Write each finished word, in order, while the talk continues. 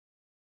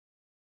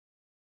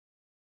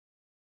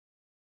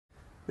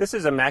This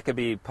is a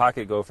Macabee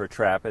pocket gopher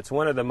trap. It's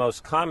one of the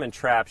most common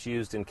traps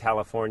used in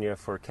California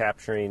for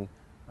capturing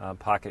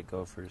pocket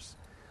gophers.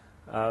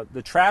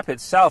 The trap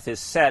itself is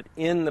set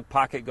in the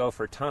pocket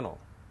gopher tunnel,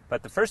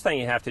 but the first thing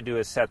you have to do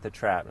is set the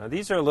trap. Now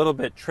these are a little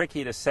bit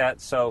tricky to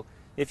set, so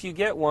if you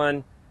get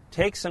one,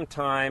 take some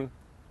time.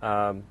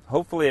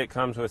 Hopefully it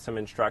comes with some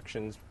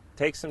instructions.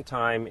 Take some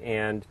time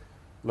and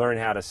learn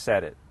how to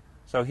set it.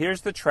 So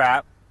here's the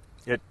trap.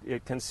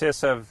 It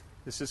consists of,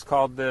 this is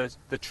called the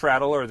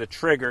treadle or the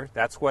trigger.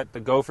 That's what the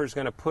gopher is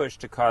going to push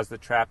to cause the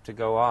trap to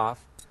go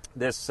off.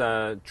 This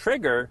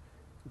trigger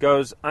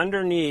goes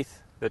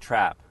underneath the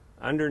trap,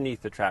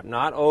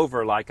 not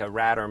over like a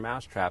rat or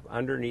mouse trap,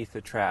 underneath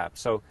the trap.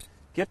 So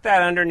get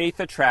that underneath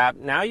the trap.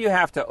 Now you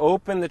have to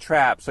open the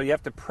trap. So you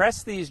have to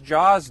press these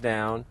jaws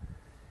down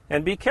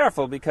and be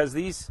careful because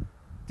these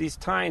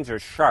tines are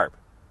sharp.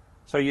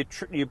 So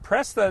you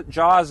press the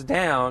jaws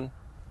down,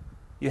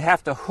 you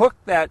have to hook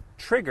that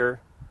trigger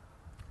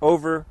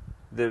over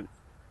the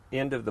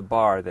end of the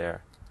bar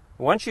there.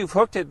 Once you've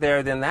hooked it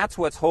there, then that's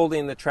what's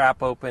holding the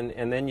trap open,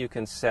 and then you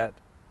can set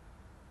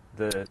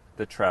the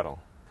treadle.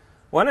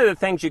 One of the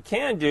things you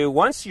can do,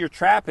 once your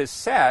trap is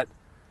set,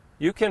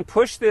 you can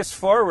push this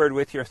forward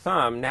with your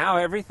thumb. Now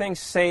everything's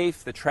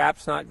safe, the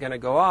trap's not going to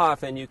go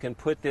off, and you can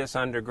put this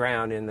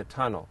underground in the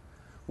tunnel.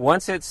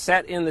 Once it's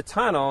set in the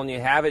tunnel and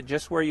you have it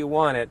just where you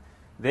want it,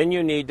 then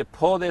you need to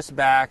pull this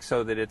back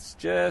so that it's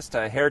just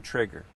a hair trigger.